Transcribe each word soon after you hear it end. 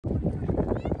Those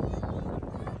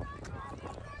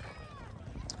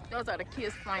are the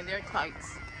kids flying their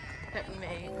kites that we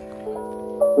made.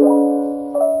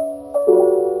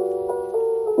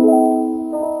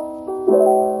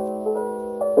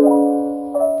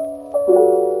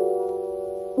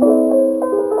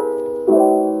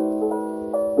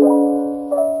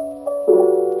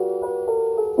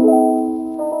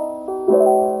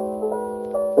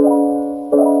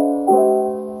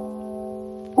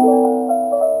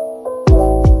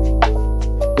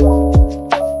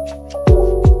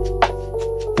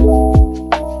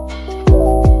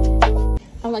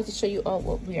 To show you all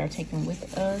what we are taking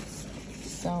with us.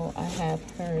 So I have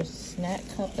her snack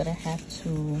cup that I have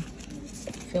to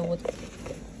fill with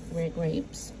red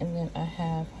grapes, and then I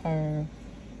have her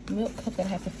milk cup that I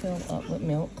have to fill up with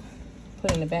milk, put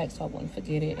it in the bag so I wouldn't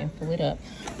forget it, and fill it up.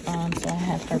 So I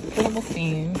have her portable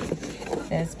fan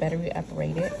that's battery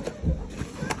operated,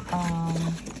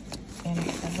 and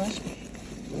a lunch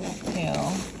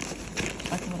pail,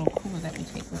 like a little cooler that we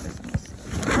take with us on this.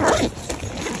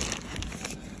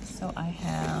 So I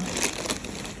have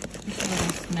these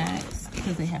little snacks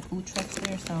because they have food trucks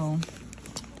there. So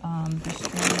this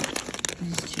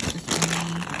chips for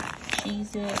me,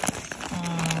 Cheez-Its,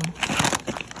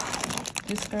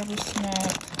 this garbage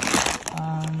snack,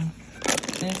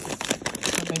 this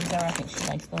for baby Zara, I think she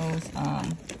likes those,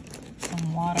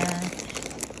 some water,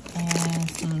 and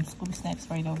some Scooby snacks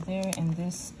right over there, and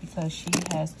this because she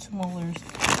has two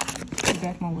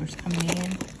back molars coming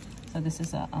in. So this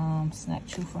is a snack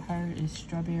chew for her. It's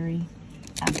strawberry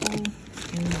apple.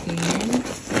 And then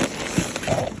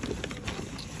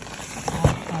I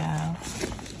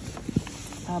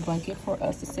have a blanket for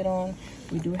us to sit on.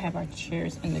 We do have our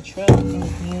chairs in the truck. And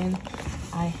then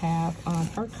I have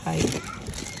her kite,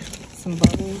 some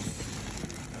bubbles,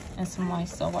 and some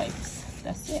Lysol wipes.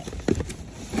 That's it.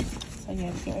 So yeah,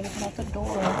 we're getting ready to head out the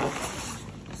door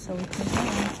so we can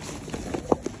go.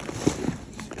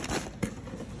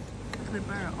 The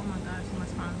bird, oh my gosh, you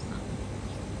must find something.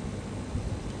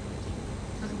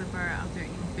 Look at the bird out there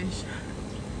eating fish.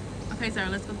 Okay, Zara,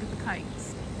 let's go get the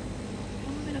kites.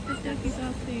 Oh, look at the duckies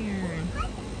out there.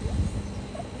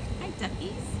 Hi,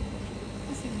 duckies.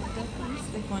 Let's see the duckies.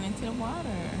 They're going into the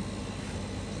water.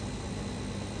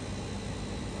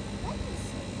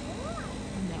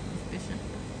 And that one's fishing.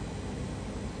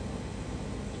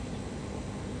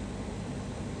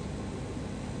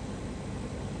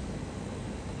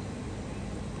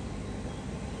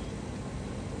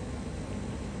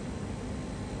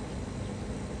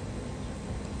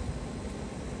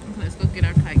 Let's go get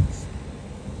our kites.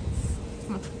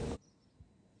 Come on. There's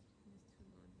two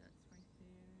little ducks right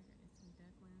there and some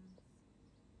ducklings.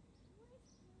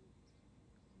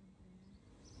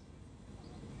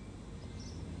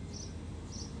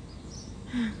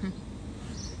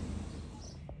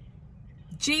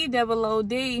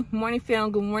 G-double-O-D. Morning,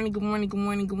 fam. Good morning, good morning, good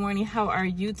morning, good morning. How are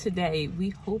you today? We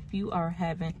hope you are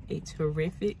having a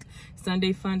terrific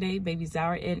Sunday fun day. Baby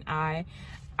Zara and I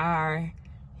are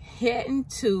heading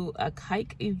to a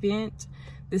kite event.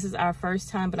 This is our first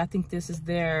time, but I think this is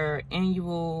their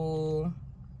annual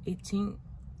 18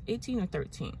 or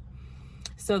 13.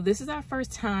 So this is our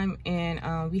first time,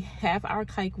 and we have our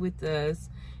kite with us,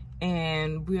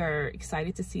 and we are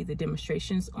excited to see the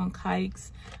demonstrations on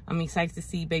kites. I'm excited to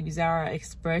see baby Zara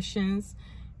expressions.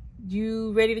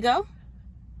 You ready to go?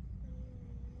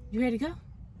 You ready to go?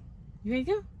 You ready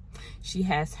to go? She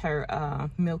has her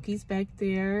milkies back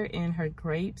there, and her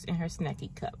grapes, and her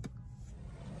snacky cup.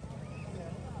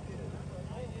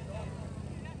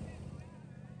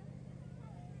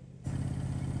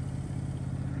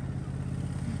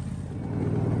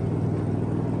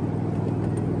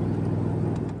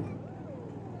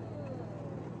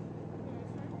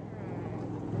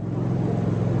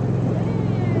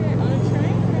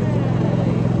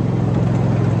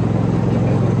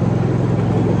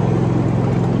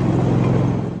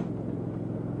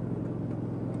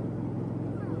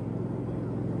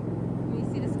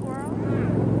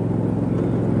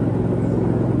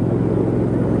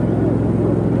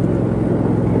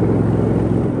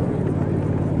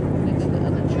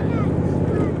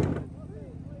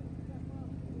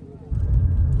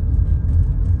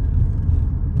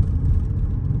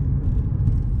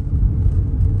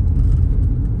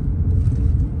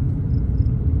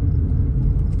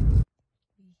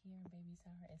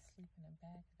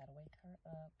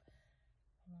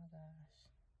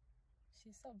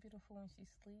 She's so beautiful when she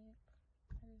sleeps.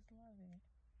 I just love it.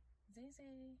 ZZ.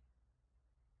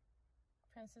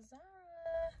 Princess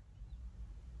Zara.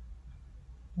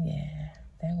 Yeah,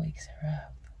 that wakes her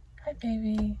up. Hi,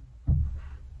 baby.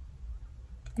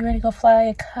 You ready to go fly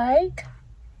a kite?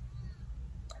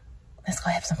 Let's go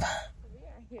have some fun. We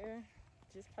are here,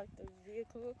 just parked the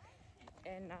vehicle,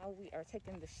 and now we are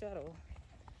taking the shuttle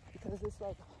because it's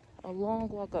like a long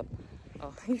walk up.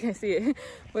 Oh, you can't see it,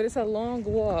 but it's a long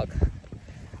walk.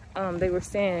 They were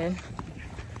saying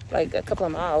like a couple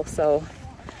of miles, so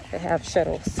they have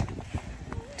shuttles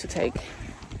to take.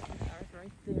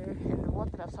 Right there, and the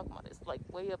walk that I was talking about is like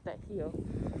way up that hill.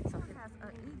 So it has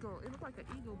an eagle. It looks like an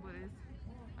eagle, but it's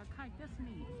a kite. That's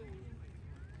neat.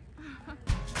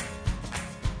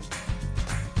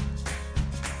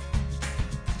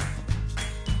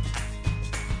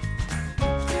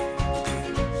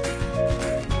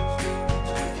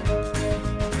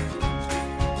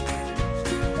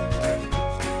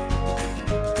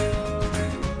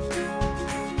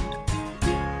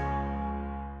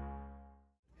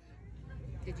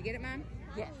 Did you get it, Mom?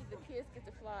 Yes. The kids get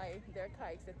to fly their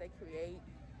kites that they create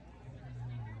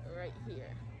right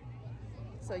here.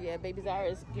 So yeah, baby Zara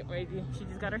is getting ready. She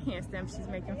just got her hand stamp. She's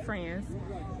making friends,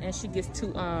 and she gets to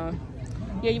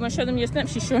yeah, you want to show them your stamp?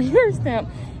 She's showing her stamp,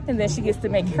 and then she gets to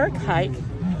make her kite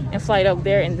and fly it over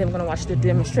there. And then we're gonna watch the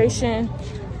demonstration,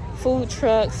 food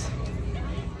trucks. You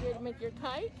ready to make your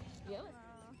kite? Yeah.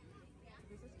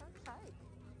 This is her kite.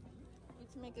 You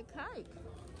get to make a kite.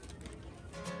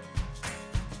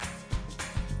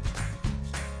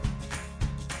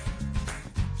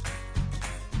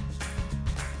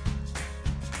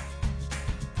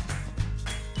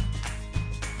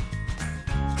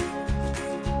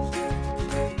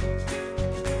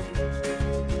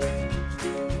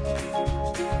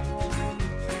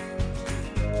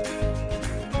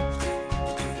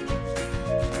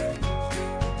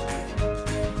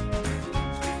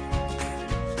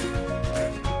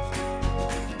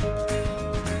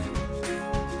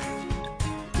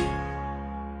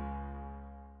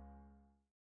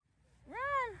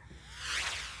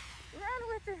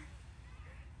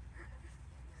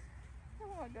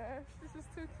 Oh my gosh, this is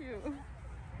too cute.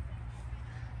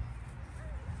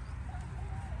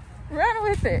 Run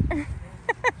with it.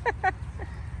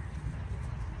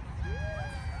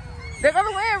 They're gonna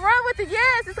win. Run with it.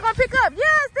 Yes, it's gonna pick up.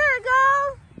 Yes, there you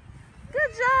go.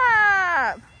 Good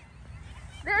job.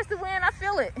 There's the win. I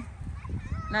feel it.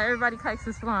 Now everybody kites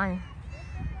is flying.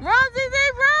 Run, ZZ,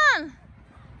 run.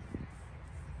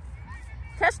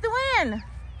 Catch the win.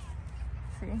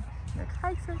 See, the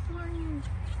kites are flying.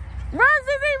 Run,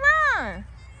 ZZ, run!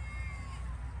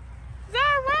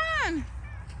 Zara, run!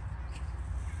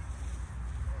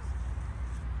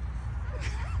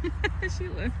 She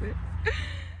left it.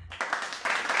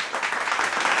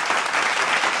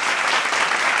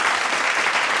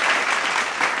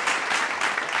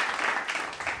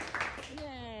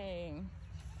 Yay.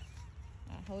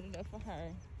 I'll hold it up for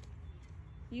her.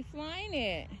 You flying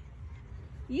it.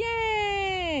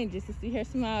 Yay! Just to see her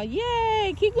smile.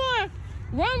 Yay! Keep going.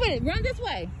 Run with it. Run this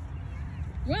way.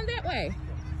 Run that way.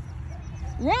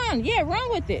 Run. Yeah, run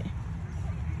with it.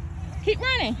 Keep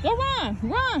running. Go run.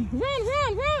 Run. Run,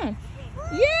 run, run.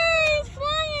 Yay! He's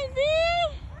flying,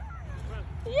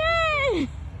 dude. Yay!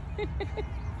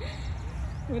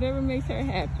 Whatever makes her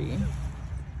happy.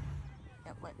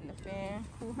 I'm letting the fan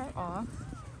cool her off.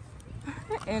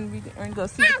 And we're going to go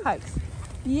see the kites.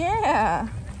 Yeah.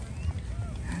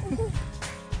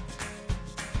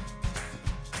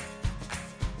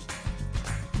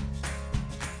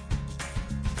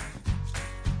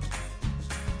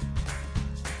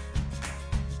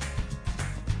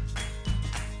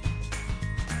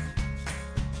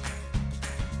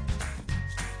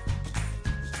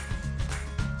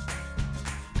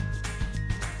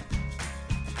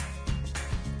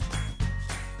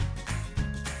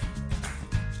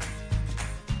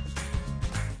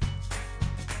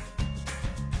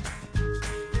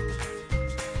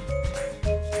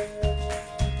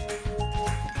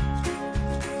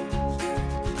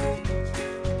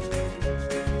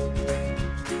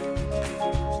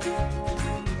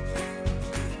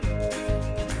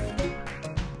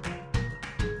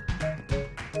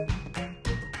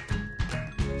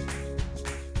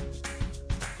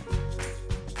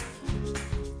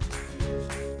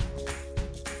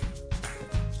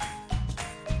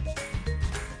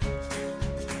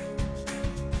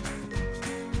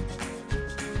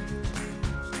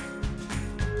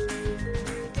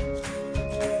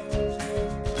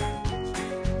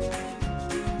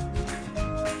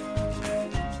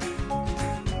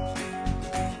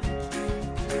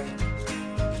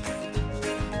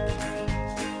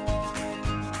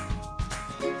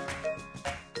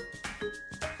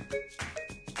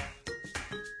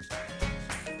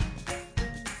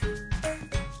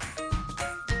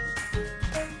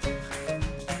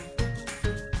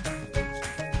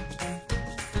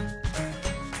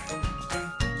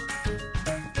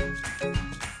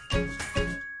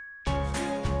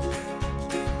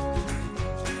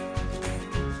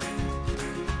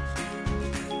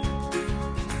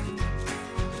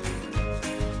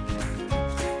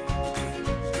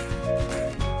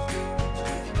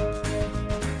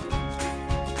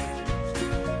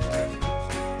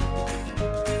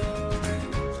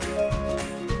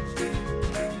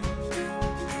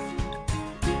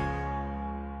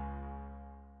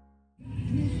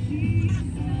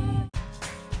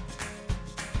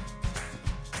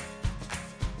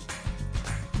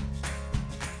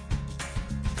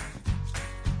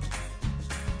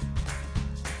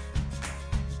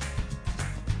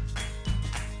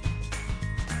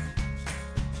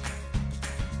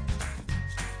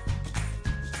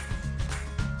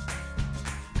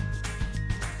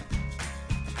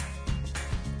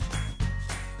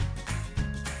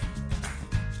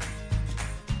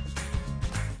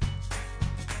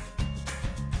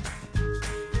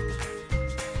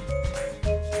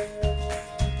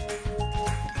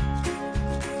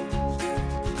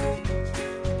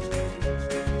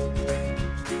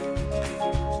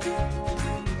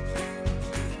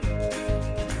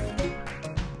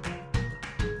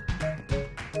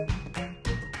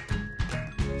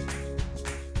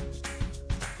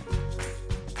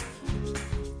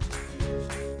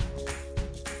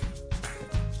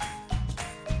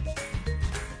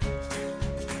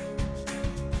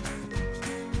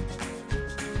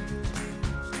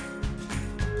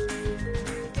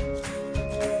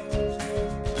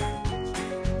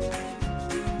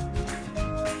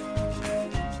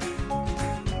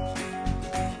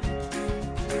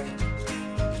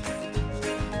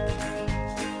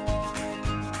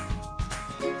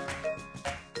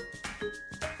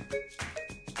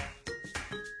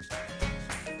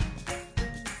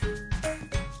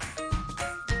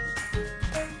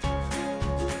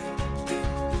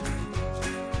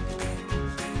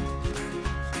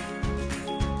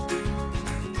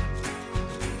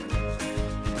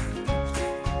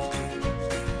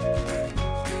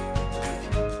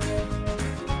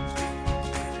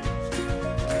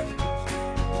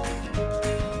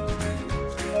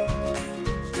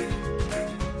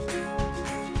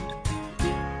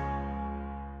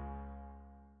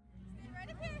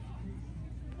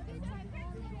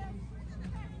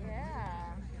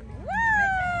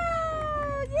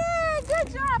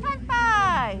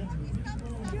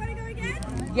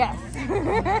 Yes.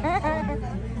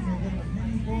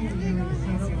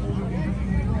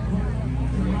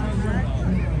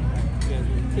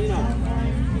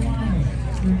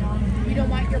 You don't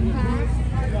want your paws?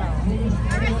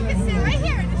 Alright, you can sit right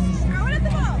here and just throw it at the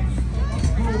ball.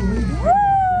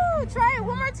 Woo! Try it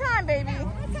one more time, baby. One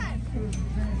more time.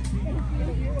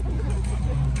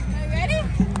 Are you ready?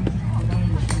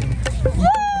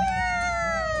 Woo!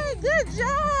 Good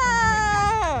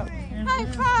job! High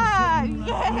five!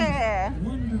 Yeah!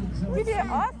 We did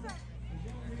awesome.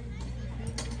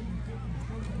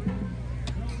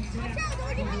 Watch out,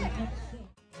 lower your head.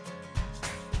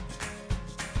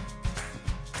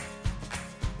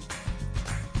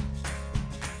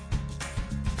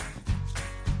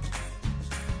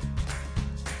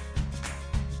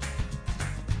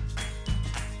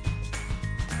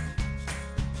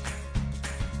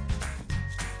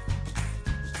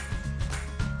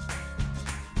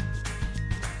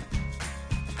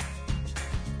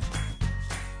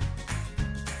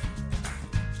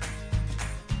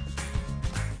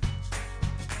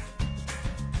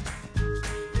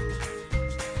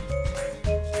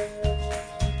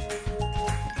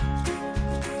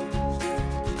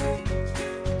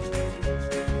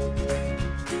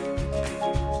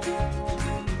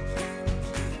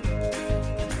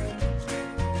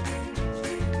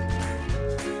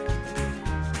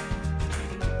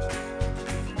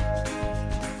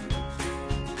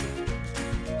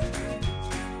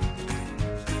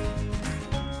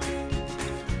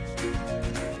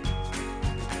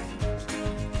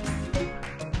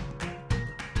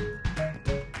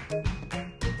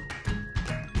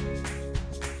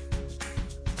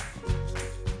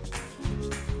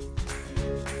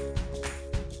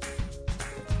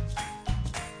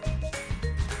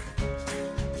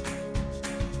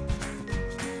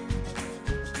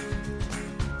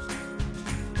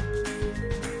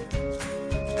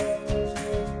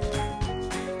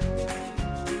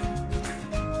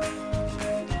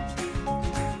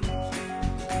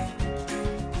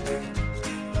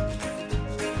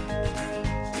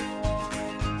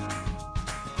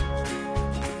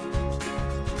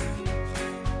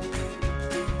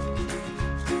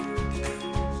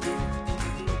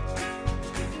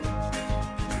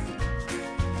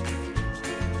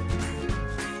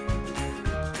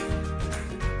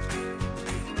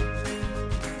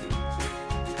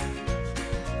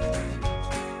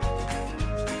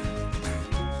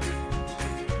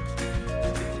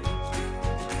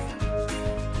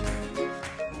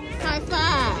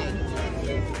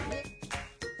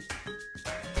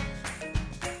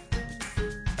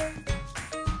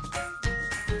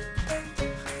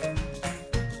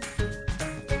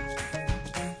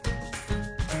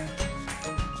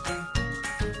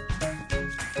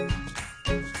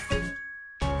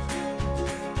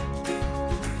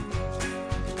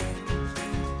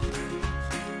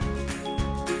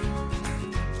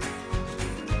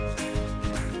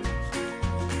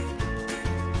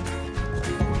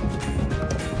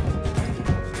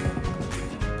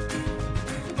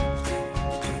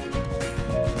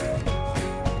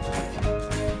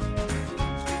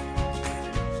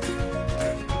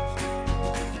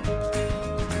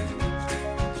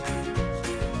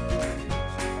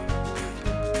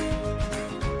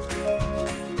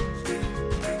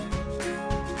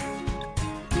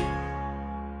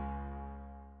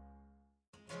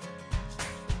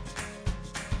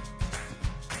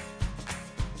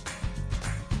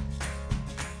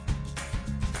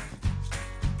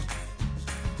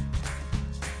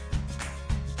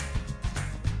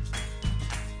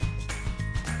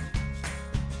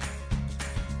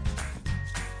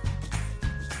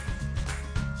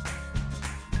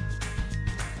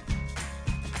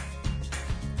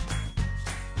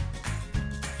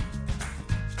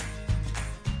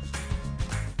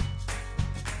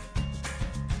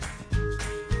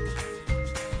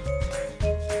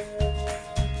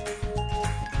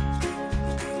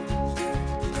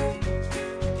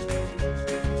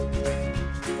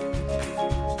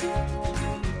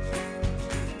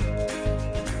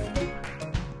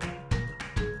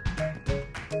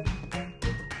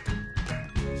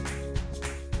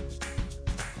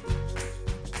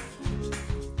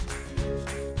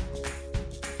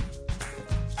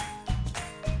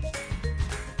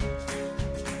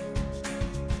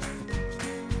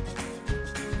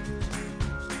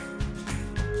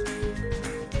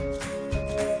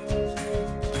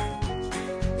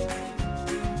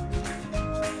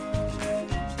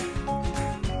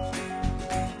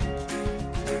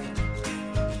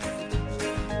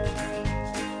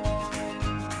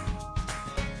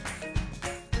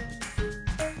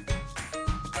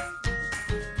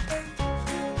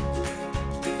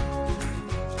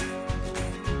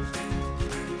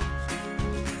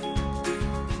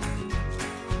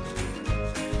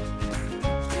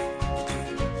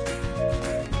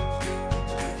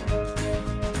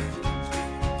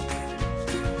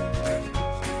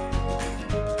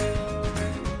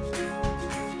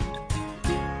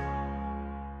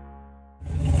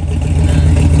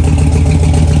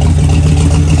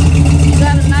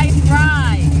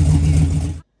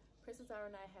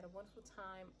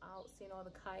 all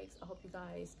the kites. I hope you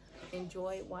guys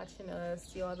enjoyed watching us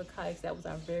see all the kites. That was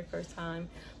our very first time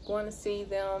going to see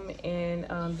them, and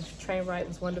the train ride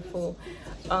was wonderful.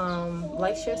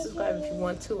 Like, share, subscribe if you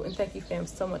want to, and thank you, fam,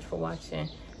 so much for watching.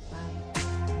 Bye.